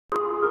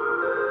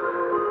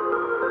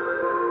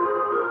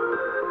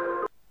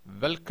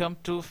Welcome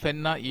to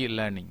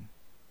fennaelearning.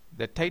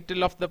 The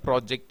title of the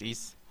project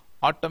is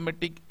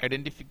Automatic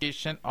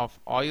Identification of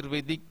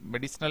Ayurvedic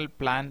Medicinal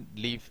Plant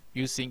Leaf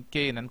using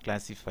KNN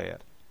Classifier.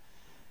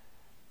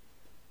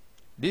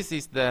 This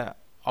is the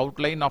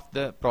outline of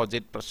the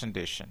project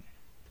presentation.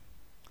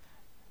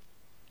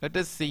 Let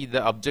us see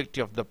the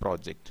objective of the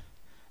project.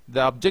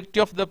 The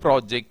objective of the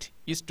project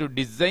is to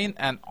design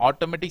an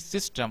automatic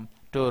system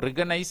to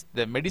recognize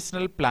the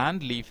medicinal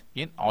plant leaf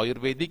in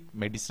Ayurvedic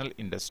medicinal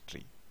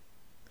industry.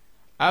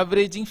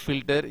 Averaging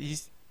filter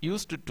is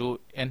used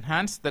to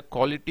enhance the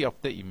quality of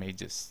the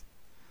images.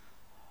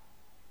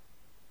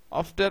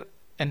 After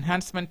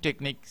enhancement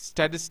technique,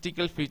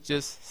 statistical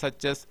features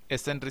such as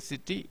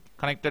eccentricity,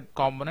 connected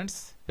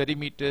components,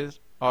 perimeter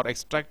are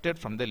extracted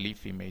from the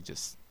leaf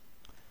images.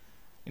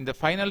 In the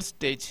final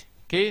stage,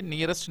 K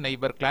nearest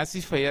neighbor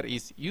classifier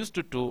is used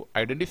to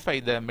identify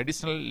the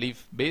medicinal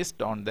leaf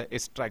based on the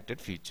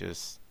extracted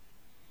features.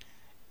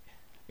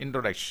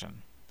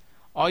 Introduction.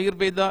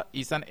 Ayurveda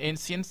is an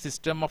ancient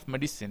system of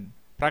medicine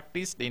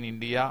practiced in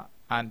India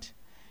and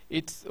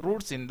its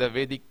roots in the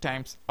Vedic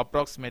times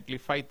approximately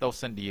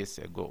 5000 years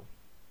ago.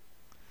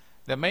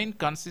 The main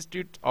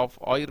constituent of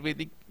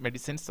Ayurvedic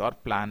medicines are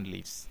plant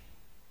leaves.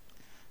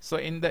 So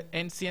in the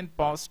ancient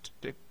past,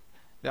 the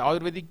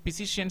Ayurvedic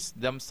physicians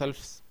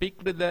themselves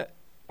picked the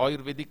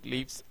Ayurvedic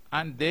leaves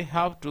and they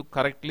have to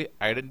correctly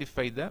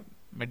identify the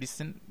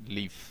medicine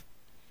leaf.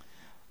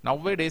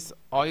 Nowadays,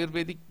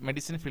 Ayurvedic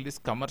medicine field is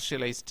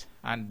commercialized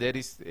and there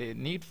is a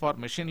need for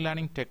machine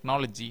learning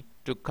technology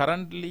to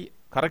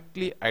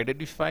correctly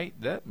identify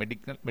the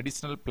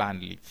medicinal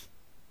plant leaf.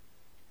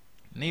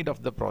 Need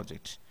of the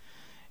project.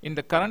 In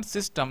the current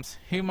systems,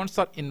 humans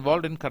are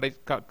involved in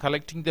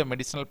collecting the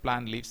medicinal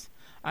plant leaves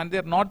and they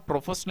are not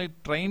professionally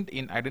trained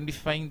in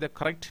identifying the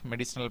correct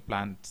medicinal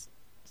plants.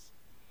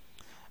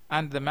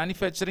 And the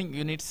manufacturing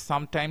units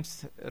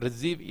sometimes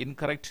receive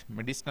incorrect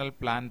medicinal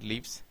plant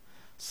leaves.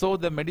 So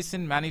the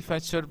medicine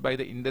manufactured by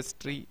the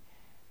industry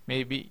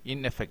may be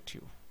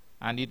ineffective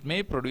and it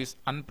may produce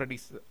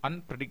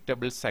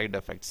unpredictable side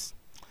effects.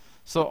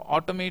 So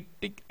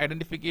automatic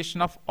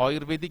identification of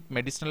Ayurvedic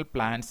medicinal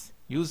plants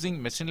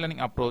using machine learning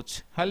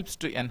approach helps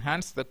to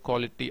enhance the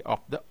quality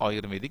of the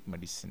Ayurvedic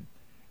medicine.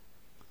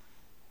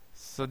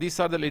 So these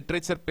are the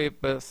literature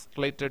papers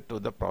related to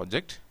the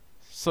project.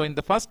 So in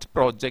the first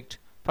project,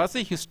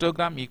 fuzzy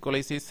histogram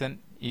equalization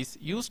is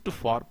used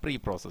for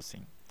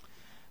pre-processing.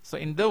 So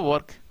in the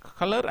work,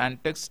 color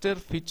and texture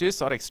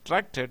features are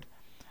extracted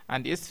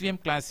and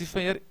SVM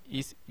classifier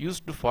is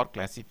used for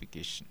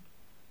classification.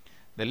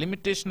 The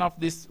limitation of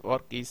this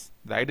work is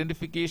the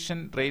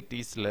identification rate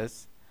is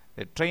less,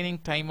 the training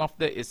time of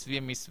the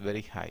SVM is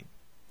very high.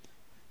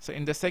 So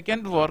in the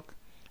second work,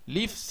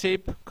 leaf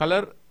shape,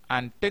 color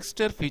and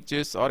texture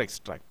features are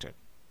extracted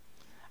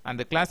and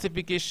the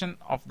classification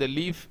of the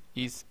leaf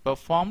is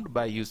performed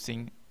by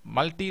using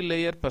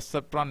multi-layer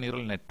perceptron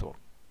neural network.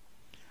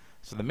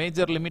 So the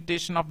major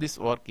limitation of this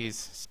work is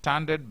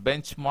standard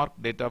benchmark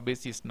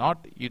database is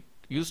not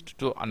used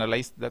to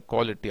analyze the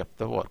quality of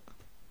the work.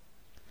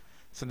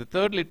 So the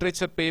third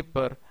literature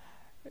paper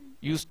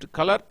used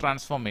color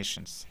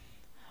transformations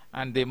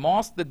and they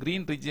mask the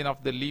green region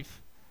of the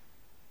leaf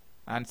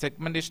and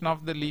segmentation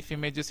of the leaf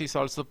images is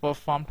also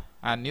performed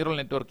and neural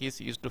network is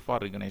used for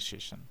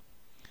recognition.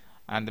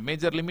 And the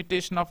major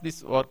limitation of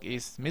this work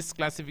is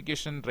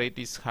misclassification rate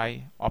is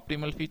high,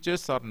 optimal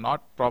features are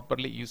not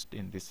properly used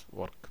in this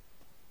work.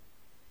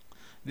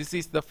 This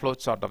is the flow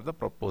chart of the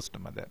proposed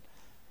method.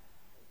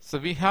 So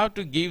we have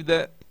to give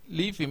the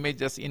leaf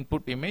image as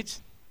input image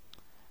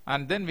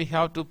and then we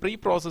have to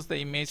pre-process the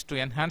image to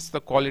enhance the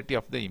quality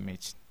of the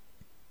image.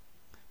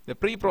 The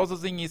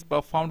pre-processing is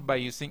performed by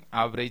using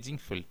averaging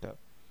filter.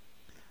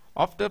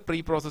 After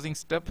pre-processing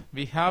step,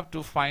 we have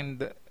to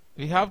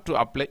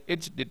apply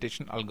edge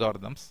detection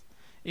algorithms.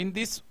 In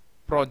this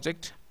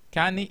project,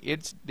 Canny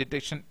Edge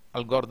Detection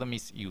algorithm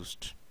is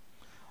used.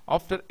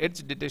 After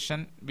edge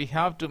detection, we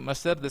have to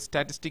measure the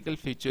statistical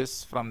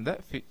features from the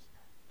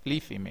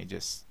leaf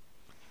images.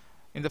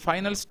 In the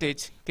final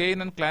stage,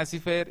 KNN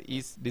Classifier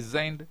is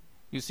designed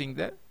using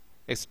the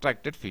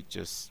extracted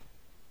features.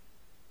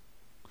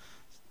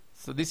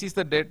 So this is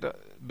the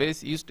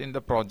database used in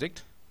the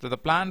project. So the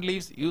plant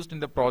leaves used in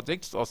the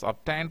project was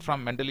obtained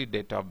from Mendeley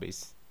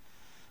database.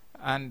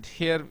 And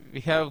here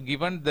we have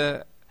given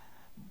the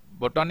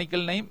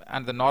botanical name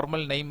and the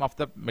normal name of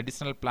the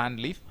medicinal plant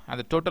leaf and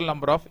the total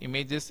number of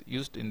images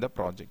used in the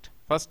project.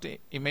 First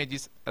image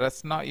is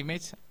Rasna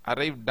image,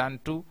 arrived done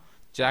to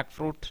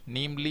jackfruit,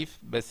 neem leaf,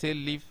 basil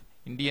leaf,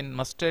 Indian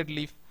mustard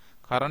leaf,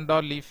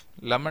 coranda leaf,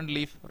 lemon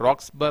leaf,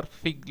 roxburgh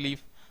fig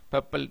leaf,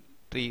 purple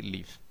tree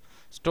leaf.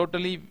 So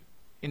totally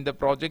in the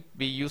project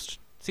we used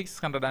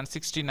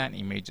 669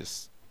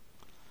 images.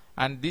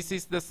 And this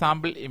is the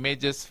sample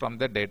images from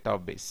the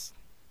database.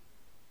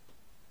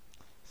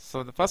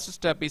 So the first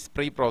step is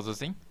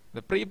pre-processing.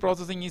 The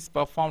pre-processing is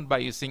performed by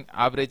using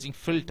averaging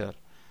filter.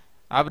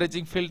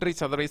 Averaging filter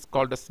is otherwise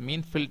called as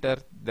mean filter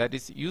that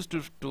is used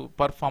to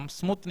perform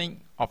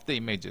smoothing of the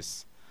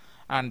images.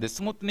 and the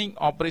smoothing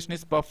operation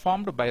is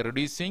performed by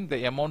reducing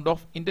the amount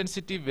of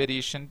intensity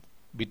variation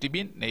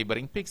between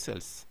neighboring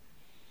pixels.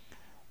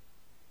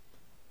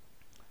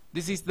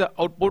 This is the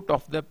output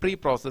of the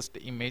pre-processed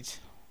image,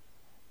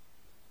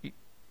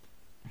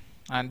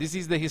 and this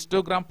is the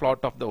histogram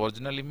plot of the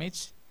original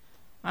image,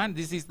 and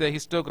this is the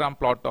histogram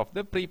plot of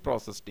the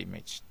pre-processed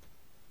image.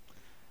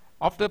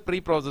 After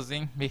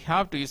pre-processing, we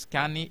have to use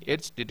Canny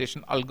Edge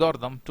Detection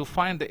algorithm to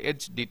find the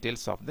edge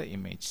details of the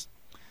image.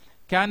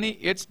 Canny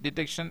Edge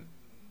Detection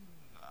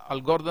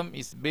algorithm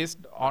is based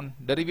on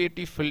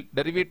derivative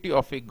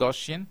of a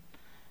Gaussian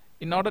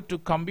in order to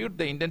compute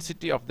the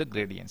intensity of the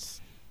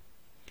gradients.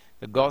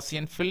 The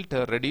Gaussian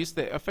filter reduces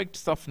the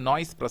effects of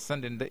noise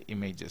present in the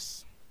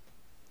images.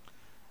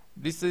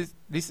 These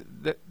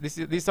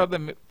are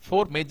the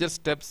four major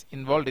steps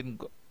involved in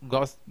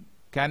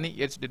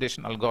Canny Edge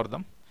Detection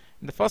algorithm.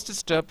 In the first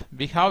step,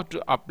 we have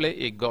to apply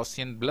a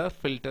Gaussian blur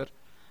filter,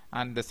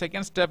 and the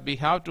second step, we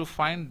have to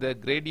find the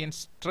gradient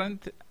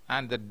strength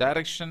and the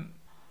direction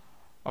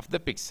of the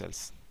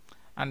pixels,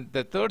 and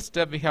the third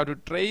step, we have to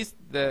trace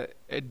the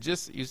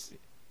edges,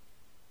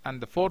 and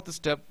the fourth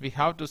step, we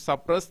have to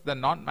suppress the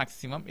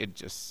non-maximum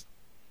edges.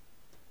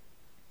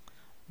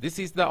 This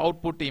is the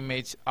output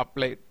image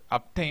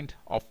obtained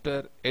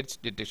after edge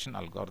detection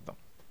algorithm.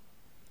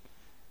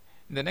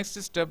 In the next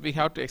step, we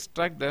have to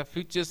extract the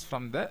features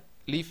from the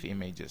leaf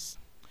images.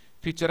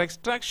 Feature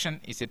extraction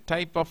is a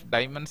type of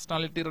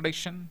dimensionality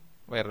reduction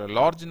where a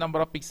large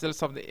number of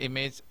pixels of the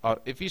image are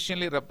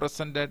efficiently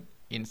represented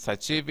in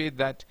such a way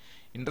that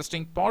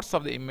interesting parts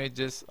of the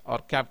images are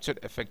captured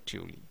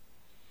effectively.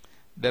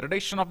 The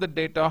reduction of the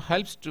data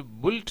helps to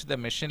build the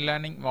machine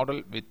learning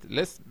model with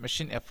less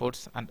machine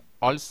efforts and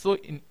also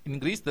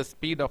increase the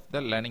speed of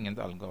the learning in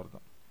the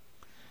algorithm.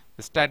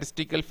 The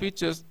statistical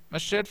features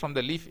measured from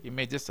the leaf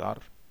images are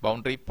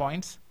boundary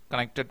points,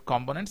 connected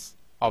components,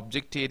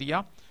 object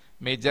area,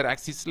 major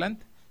axis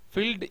length,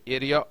 filled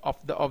area of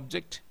the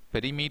object,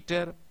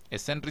 perimeter,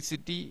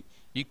 eccentricity,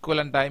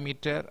 equivalent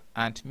diameter,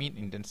 and mean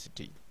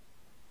intensity.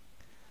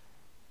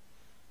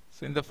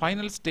 So in the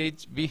final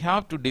stage, we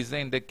have to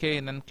design the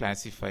KNN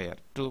classifier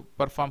to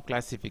perform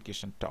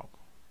classification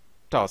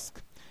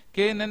task.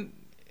 KNN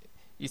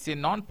is a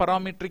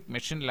non-parametric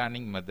machine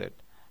learning method,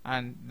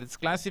 and this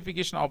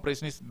classification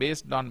operation is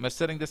based on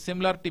measuring the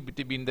similarity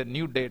between the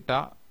new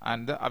data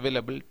and the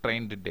available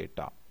trained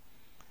data.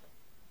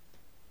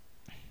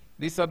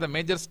 These are the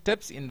major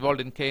steps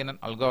involved in KNN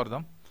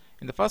algorithm.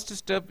 In the first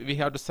step, we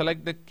have to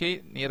select the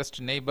k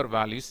nearest neighbor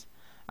values,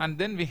 and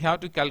then we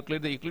have to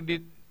calculate the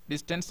Euclidean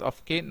distance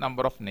of k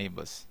number of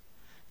neighbors.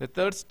 The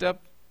third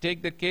step,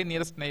 take the k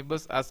nearest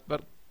neighbors as per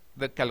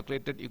the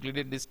calculated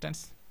Euclidean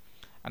distance.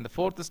 And the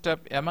fourth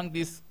step, among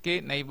these k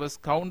neighbors,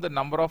 count the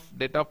number of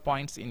data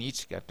points in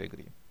each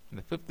category. In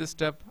the fifth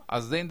step,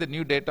 assign the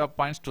new data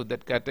points to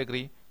that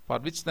category for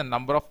which the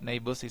number of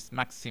neighbors is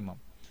maximum.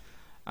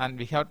 And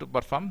we have to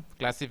perform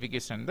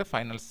classification in the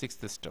final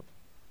sixth step.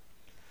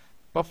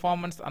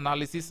 Performance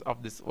analysis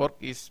of this work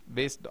is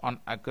based on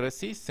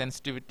accuracy,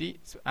 sensitivity,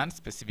 and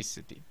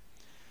specificity.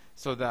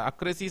 So the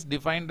accuracy is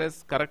defined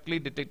as correctly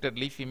detected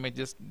leaf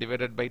images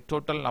divided by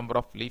total number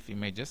of leaf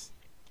images.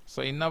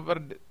 So in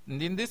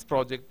this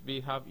project,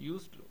 we have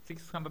used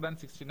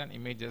 669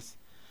 images,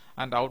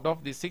 and out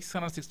of the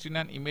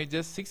 669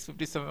 images,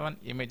 657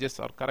 images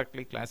are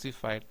correctly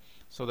classified.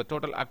 So the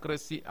total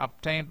accuracy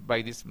obtained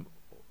by this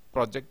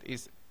project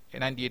is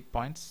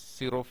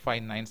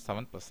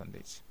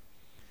 98.0597%.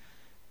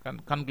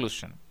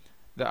 Conclusion: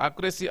 the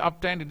accuracy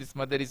obtained in this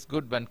method is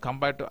good when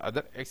compared to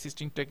other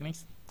existing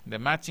techniques. The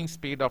matching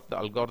speed of the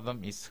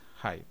algorithm is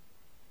high.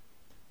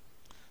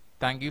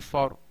 Thank you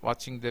for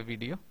watching the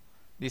video.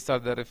 These are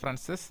the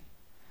references.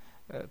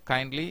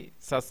 Kindly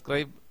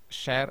subscribe,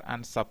 share,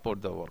 and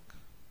support the work.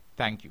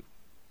 Thank you.